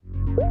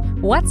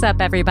What's up,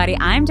 everybody?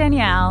 I'm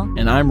Danielle.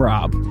 And I'm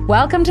Rob.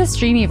 Welcome to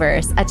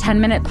Streamyverse, a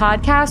 10-minute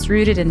podcast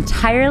rooted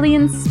entirely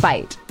in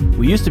spite.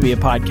 We used to be a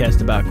podcast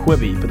about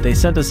Quibi, but they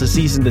sent us a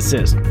cease and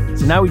desist.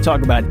 So now we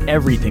talk about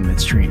everything that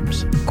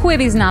streams.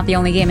 Quibi's not the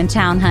only game in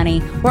town,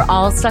 honey. We're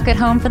all stuck at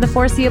home for the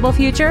foreseeable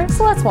future,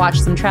 so let's watch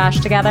some trash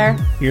together.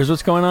 Here's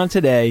what's going on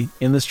today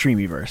in the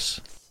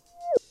Streamyverse.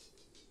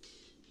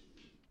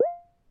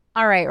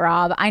 All right,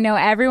 Rob, I know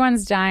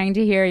everyone's dying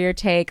to hear your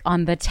take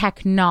on the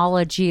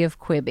technology of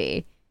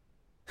Quibi.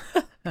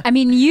 I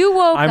mean,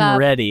 I'm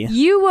ready.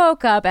 You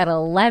woke up at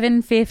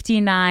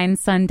 11:59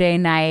 Sunday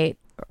night,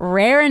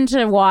 raring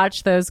to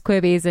watch those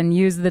Quibis and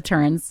use the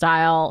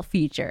turnstile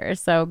feature.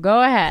 So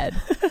go ahead.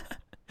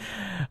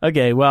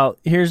 Okay, well,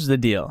 here's the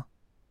deal.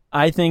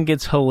 I think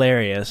it's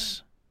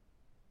hilarious.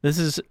 This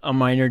is a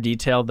minor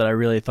detail that I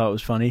really thought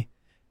was funny.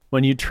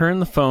 When you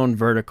turn the phone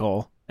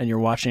vertical and you're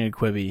watching a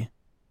Quibi,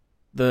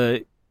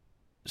 the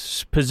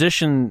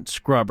position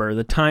scrubber,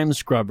 the time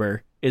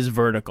scrubber, is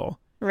vertical.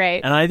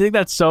 Right. And I think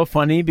that's so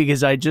funny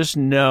because I just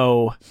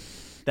know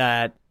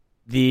that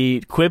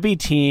the Quibi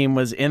team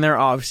was in their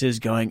offices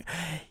going,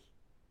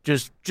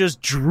 just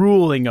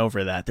drooling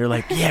over that. They're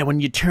like, yeah, when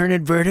you turn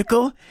it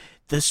vertical,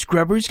 the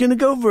scrubber's going to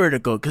go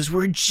vertical because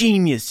we're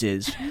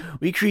geniuses.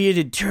 We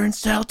created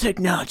turnstile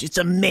technology. It's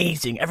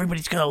amazing.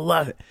 Everybody's going to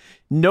love it.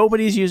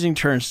 Nobody's using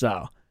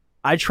turnstile.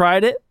 I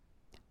tried it.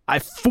 I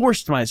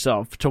forced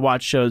myself to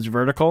watch shows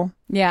vertical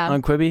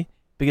on Quibi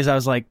because I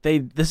was like,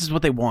 this is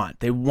what they want.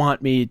 They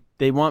want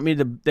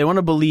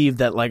to believe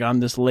that like I'm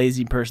this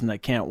lazy person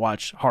that can't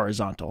watch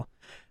horizontal.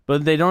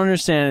 But they don't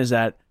understand is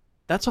that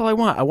that's all I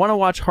want. I want to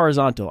watch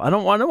horizontal. I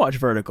don't want to watch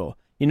vertical.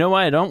 You know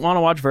why I don't want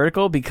to watch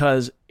vertical?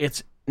 Because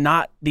it's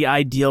not the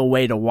ideal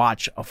way to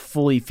watch a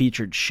fully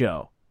featured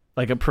show.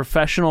 Like a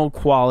professional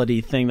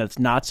quality thing that's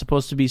not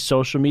supposed to be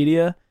social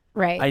media.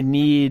 Right. I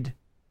need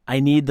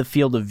the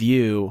field of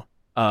view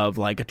of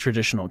like a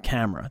traditional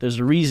camera. There's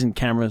a reason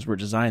cameras were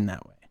designed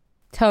that way.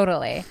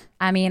 Totally.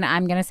 I mean,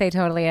 I'm going to say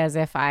totally as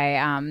if I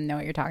know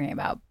what you're talking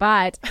about.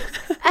 But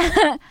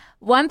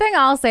one thing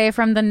I'll say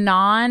from the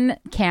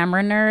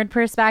non-camera nerd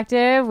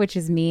perspective, which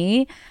is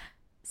me.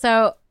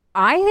 So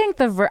I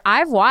think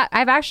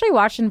I've actually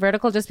watched in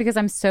vertical just because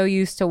I'm so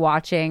used to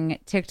watching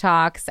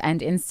TikToks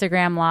and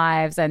Instagram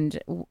lives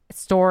and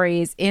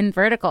stories in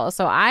vertical.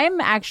 So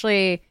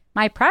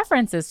my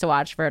preference is to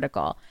watch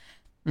vertical.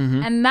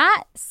 Mm-hmm. And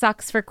that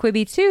sucks for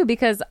Quibi too,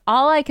 because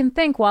all I can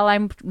think while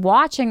I'm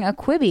watching a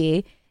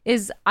Quibi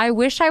is I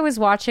wish I was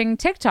watching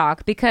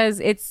TikTok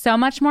because it's so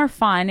much more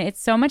fun, it's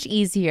so much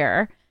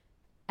easier,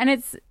 and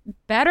it's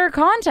better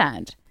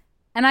content.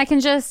 And I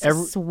can just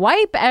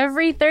swipe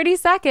every 30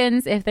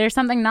 seconds. If there's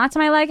something not to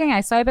my liking,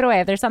 I swipe it away.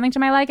 If there's something to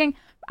my liking,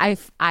 I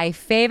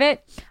fave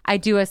it. I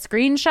do a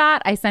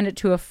screenshot. I send it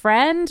to a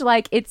friend.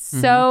 Like, it's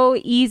so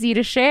easy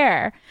to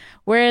share.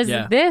 Whereas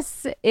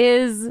this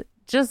is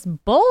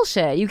just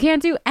bullshit. You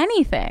can't do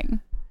anything.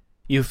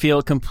 You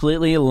feel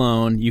completely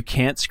alone. You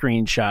can't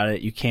screenshot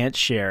it. You can't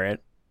share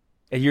it.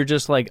 And you're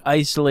just like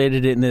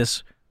isolated in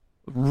this,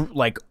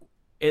 like,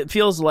 it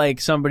feels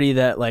like somebody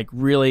that like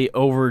really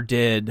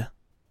overdid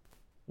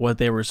what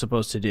they were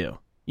supposed to do.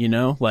 You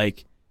know,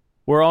 like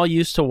we're all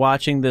used to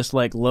watching this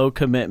like low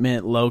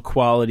commitment, low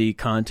quality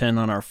content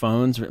on our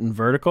phones in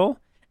vertical.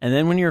 And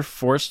then when you're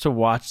forced to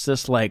watch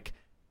this like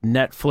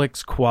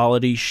Netflix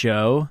quality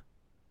show,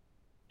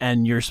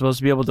 and you're supposed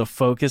to be able to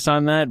focus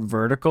on that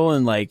vertical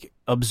and like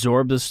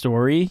absorb the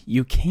story,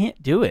 you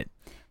can't do it.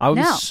 I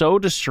was so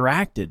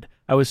distracted.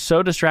 I was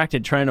so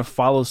distracted trying to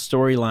follow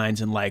storylines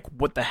and like,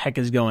 what the heck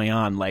is going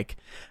on? Like,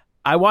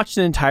 I watched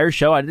an entire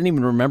show. I didn't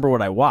even remember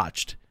what I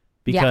watched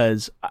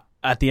because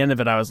at the end of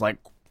it, I was like,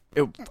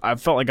 I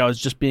felt like I was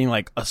just being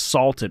like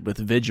assaulted with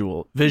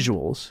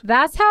visuals.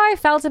 That's how I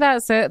felt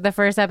about the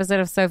first episode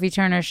of Sophie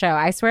Turner's show.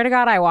 I swear to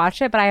God, I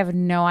watched it, but I have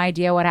no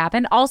idea what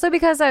happened. Also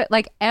because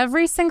like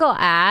every single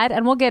ad,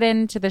 and we'll get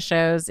into the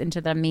shows,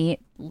 into the meat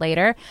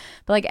later,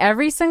 but like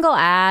every single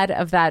ad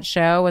of that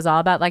show was all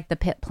about like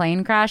the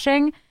plane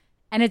crashing,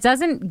 and it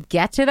doesn't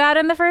get to that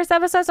in the first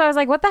episode. So I was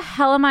like, what the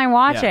hell am I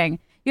watching?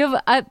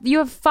 Yeah. You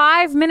have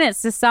 5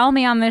 minutes to sell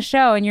me on this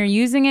show, and you're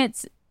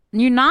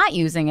not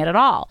using it at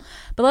all.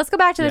 But let's go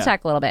back to the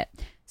tech a little bit.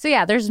 So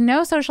yeah, there's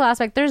no social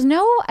aspect. There's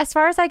no, as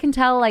far as I can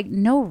tell, like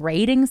no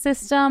rating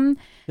system.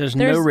 There's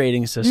no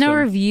rating system. No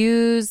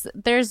reviews.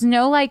 There's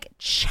no like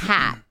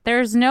chat.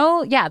 There's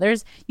no,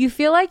 you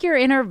feel like you're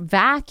in a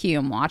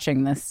vacuum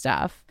watching this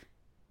stuff.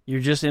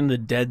 You're just in the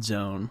dead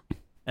zone.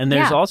 And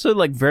there's also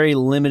like very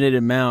limited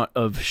amount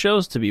of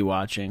shows to be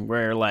watching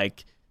where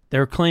like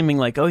they're claiming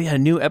like, oh yeah,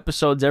 new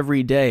episodes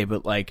every day.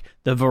 But like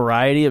the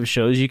variety of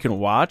shows you can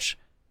watch,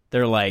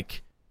 they're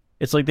like,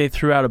 it's like they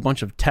threw out a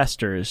bunch of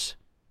testers,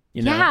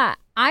 you know? Yeah,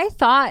 I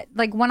thought,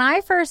 like, when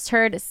I first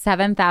heard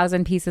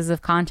 7,000 pieces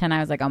of content, I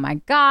was like, oh my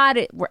God,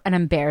 we're an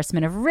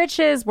embarrassment of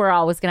riches. We're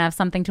always going to have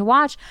something to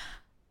watch.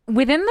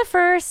 Within the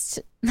first,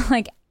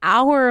 like,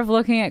 hour of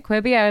looking at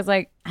Quibi, I was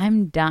like,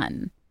 I'm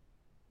done.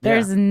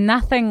 There's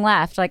nothing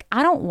left. Like,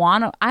 I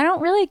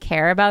don't really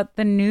care about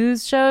the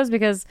news shows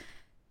because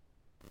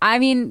I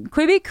mean,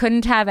 Quibi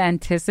couldn't have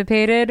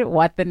anticipated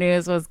what the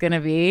news was going to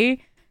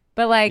be.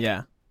 But like,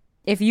 Yeah.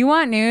 if you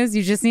want news,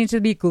 you just need to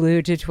be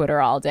glued to Twitter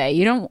all day.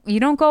 You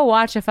don't go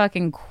watch a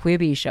fucking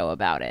Quibi show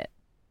about it.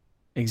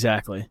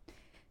 Exactly.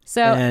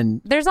 So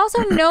And there's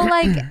also no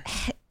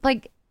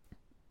like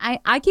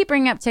I keep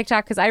bringing up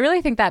TikTok because I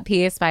really think that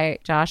piece by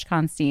Josh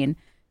Constine,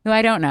 who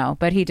I don't know,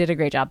 but he did a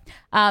great job.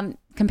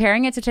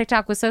 Comparing it to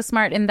TikTok was so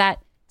smart in that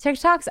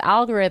TikTok's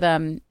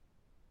algorithm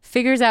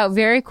figures out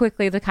very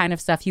quickly the kind of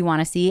stuff you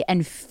want to see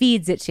and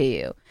feeds it to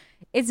you.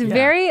 It's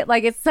very,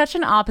 like, it's such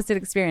an opposite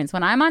experience.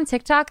 When I'm on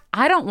TikTok,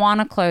 I don't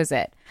want to close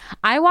it.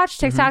 I watch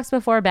TikToks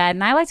before bed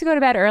and I like to go to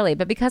bed early,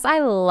 but because I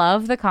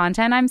love the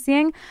content I'm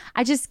seeing,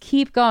 I just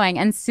keep going.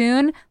 And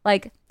soon,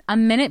 like, a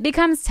minute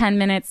becomes 10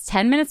 minutes,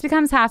 10 minutes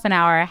becomes half an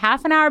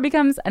hour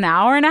becomes an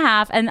hour and a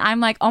half. And I'm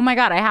like, oh my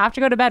God, I have to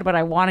go to bed, but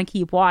I want to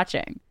keep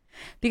watching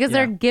because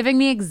they're giving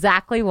me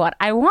exactly what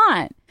I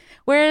want.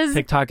 Whereas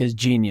TikTok is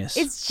genius.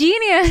 it's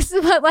genius,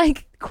 but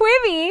like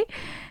Quibi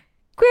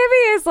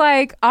is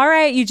like, all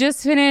right, you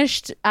just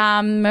finished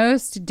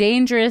Most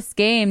Dangerous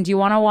Game. Do you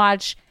want to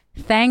watch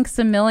Thanks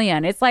a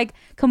Million? It's like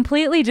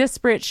completely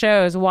disparate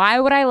shows. Why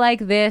would I like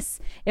this?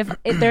 If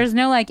there's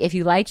no like, if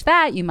you liked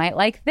that, you might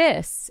like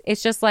this.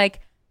 It's just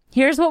like,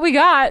 here's what we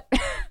got.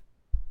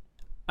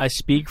 I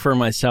speak for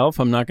myself.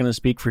 I'm not going to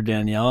speak for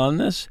Danielle on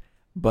this,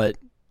 but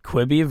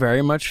Quibi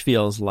very much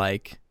feels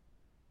like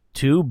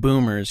two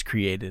boomers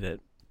created it.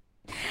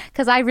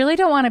 Because I really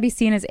don't want to be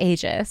seen as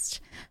ageist,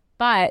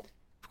 but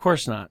Of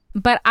course not.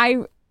 But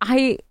I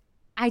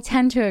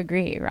tend to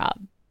agree, Rob.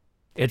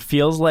 It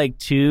feels like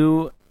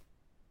two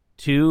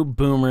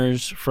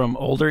boomers from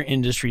older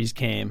industries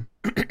came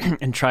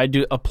and tried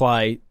to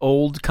apply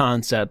old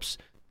concepts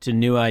to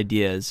new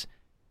ideas,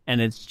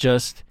 and it's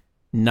just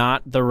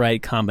not the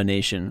right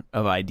combination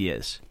of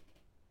ideas.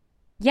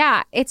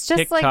 Yeah, it's just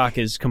TikTok like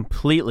is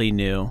completely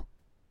new,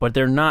 but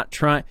they're not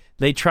trying.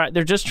 They're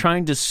just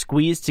trying to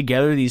squeeze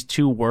together these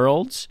two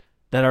worlds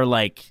that are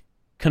like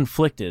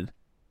conflicted.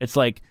 It's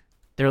like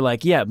they're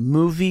like, yeah,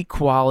 movie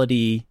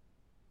quality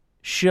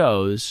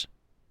shows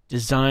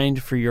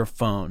designed for your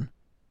phone.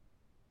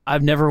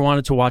 I've never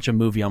wanted to watch a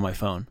movie on my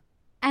phone.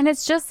 and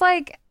it's just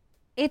like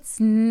it's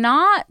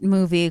not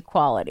movie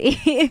quality.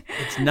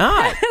 It's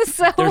not.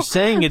 So They're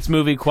saying it's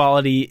movie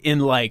quality in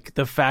like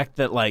the fact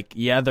that like,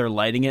 yeah, they're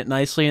lighting it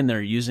nicely and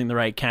they're using the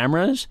right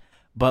cameras,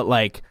 but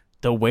like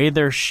the way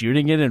they're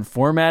shooting it and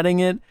formatting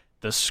it,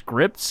 the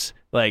scripts,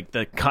 like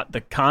the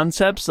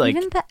concepts, like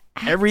even the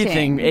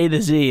everything acting. A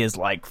to Z is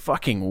like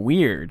fucking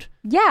weird.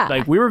 Yeah.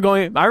 Like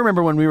I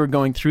remember when we were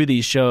going through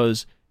these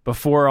shows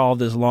before all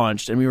this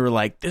launched, and we were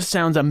like, this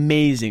sounds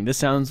amazing. This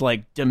sounds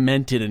like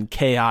demented and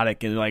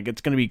chaotic and like it's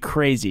going to be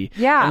crazy.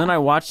 Yeah. And then I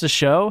watched the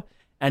show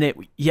and it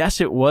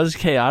was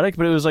chaotic,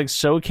 but it was like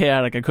so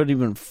chaotic I couldn't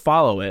even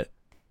follow it.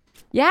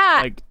 yeah.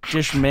 Like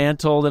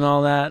dismantled and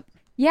all that.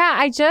 Yeah,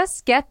 I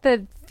just get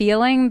the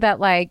feeling that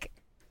like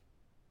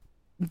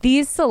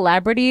these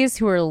celebrities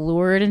who are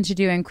lured into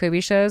doing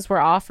Quibi shows were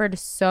offered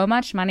so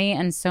much money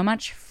and so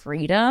much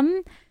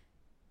freedom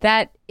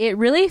that it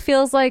really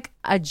feels like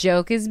a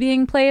joke is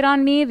being played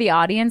on me, the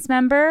audience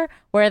member,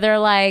 where they're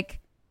like,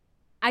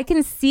 I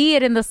can see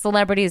it in the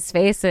celebrities'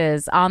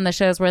 faces on the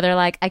shows where they're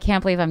like, I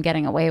can't believe I'm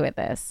getting away with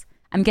this.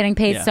 I'm getting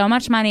paid Yeah. so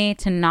much money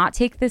to not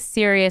take this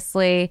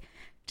seriously,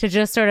 to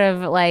just sort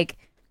of like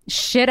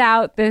shit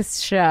out this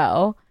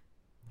show.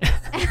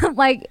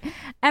 Like,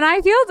 and I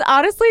feel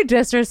honestly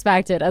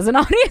disrespected as an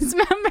audience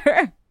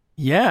member.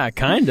 Yeah,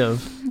 kind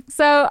of.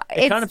 So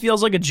It kind of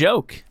feels like a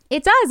joke.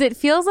 it does. It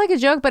feels like a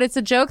joke, but it's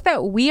a joke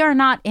that we are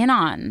not in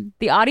on.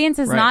 The audience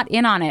is Right. not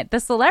in on it. The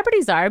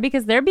celebrities are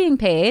because they're being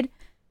paid.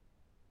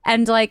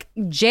 And like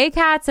Jay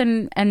Katz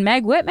and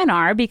Meg Whitman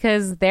are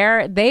because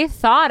they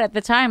thought at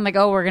the time like,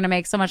 oh, we're going to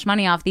make so much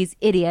money off these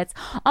idiots.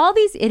 All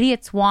these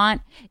idiots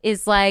want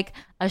is like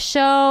a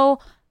show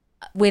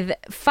with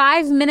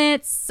 5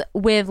 minutes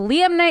with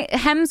Liam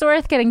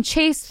Hemsworth getting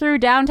chased through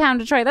downtown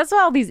Detroit. That's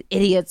what all these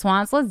idiots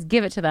want. So let's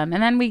give it to them.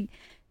 And then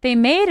they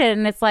made it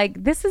and it's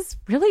like, this is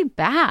really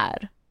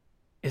bad.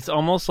 It's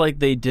almost like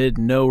they did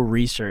no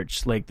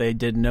research. Like they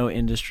did no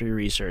industry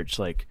research.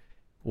 Like,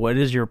 what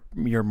is your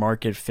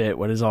market fit?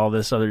 What is all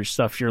this other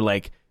stuff? You're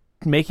like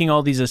making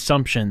all these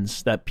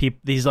assumptions that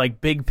these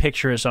like big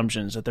picture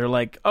assumptions that they're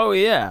like, oh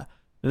yeah,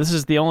 this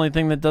is the only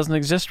thing that doesn't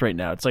exist right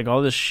now. It's like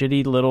all this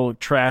shitty little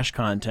trash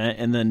content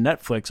and then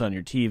Netflix on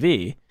your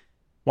TV.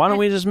 Why don't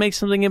we just make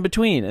something in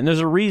between? And there's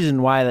a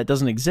reason why that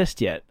doesn't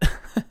exist yet.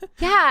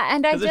 Yeah,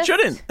 and Because it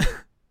shouldn't.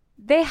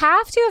 They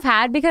have to have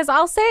had, because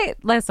I'll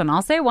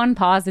say one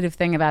positive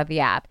thing about the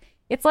app.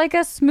 It's like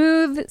a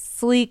smooth,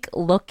 sleek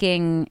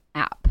looking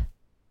app.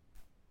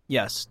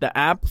 Yes, the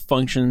app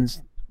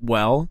functions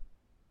well.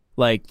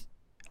 Like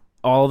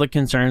all the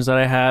concerns that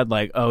I had,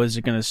 like, oh, is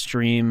it going to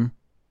stream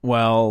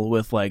well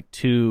with like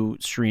two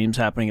streams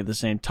happening at the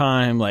same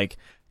time? Like,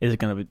 is it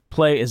going to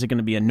play? Is it going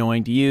to be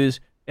annoying to use?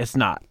 It's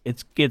not.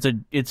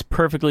 It's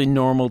perfectly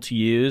normal to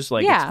use.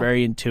 Like, Yeah. it's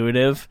very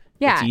intuitive.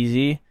 Yeah. It's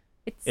easy.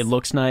 It's It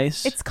looks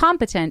nice. It's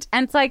competent.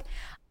 And it's like,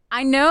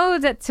 I know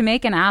that to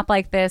make an app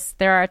like this,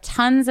 there are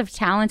tons of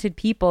talented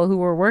people who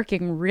were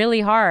working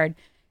really hard.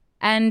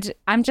 And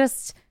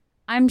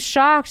I'm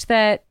shocked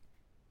that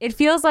it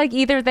feels like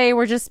either they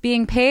were just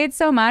being paid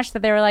so much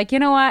that they were like, you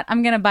know what?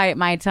 I'm going to bite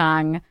my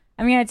tongue.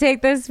 I'm going to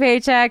take this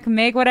paycheck,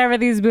 make whatever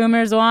these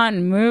boomers want,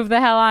 and move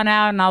the hell on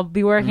out, and I'll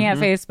be working at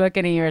Facebook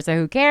in a year, so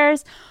who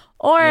cares?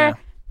 Or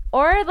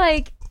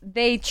like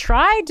they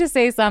tried to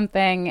say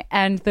something,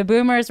 and the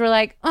boomers were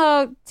like,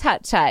 oh,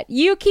 tut.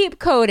 You keep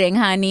coding,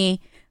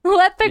 honey.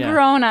 Let the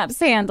grown-ups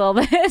handle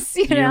this,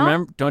 you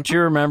know? Don't you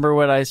remember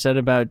what I said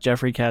about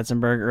Jeffrey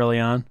Katzenberg early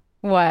on?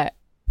 What?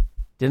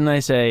 Didn't I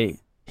say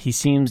he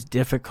seems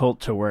difficult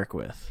to work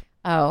with?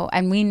 Oh,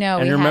 and we know.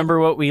 And remember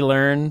what we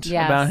learned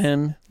about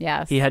him?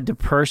 Yes. He had to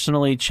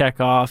personally check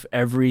off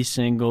every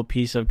single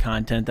piece of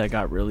content that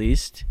got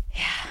released.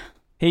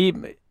 Yeah.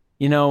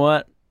 You know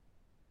what?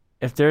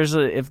 If there's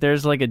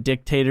like a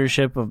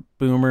dictatorship of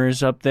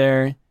boomers up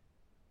there,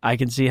 I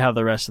can see how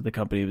the rest of the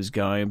company was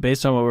going.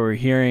 Based on what we were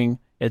hearing,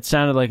 it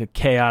sounded like a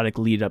chaotic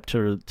lead up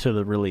to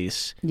the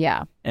release.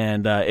 Yeah.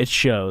 And it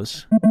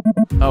shows.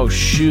 Oh,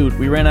 shoot.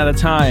 We ran out of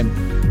time.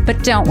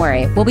 But don't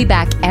worry. We'll be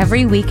back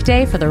every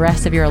weekday for the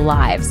rest of your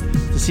lives.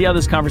 To see how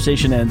this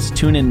conversation ends,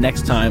 tune in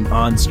next time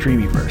on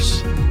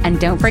Streamyverse. And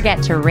don't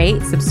forget to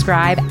rate,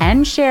 subscribe,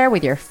 and share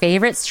with your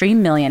favorite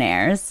stream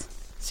millionaires.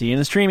 See you in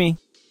the Streamy.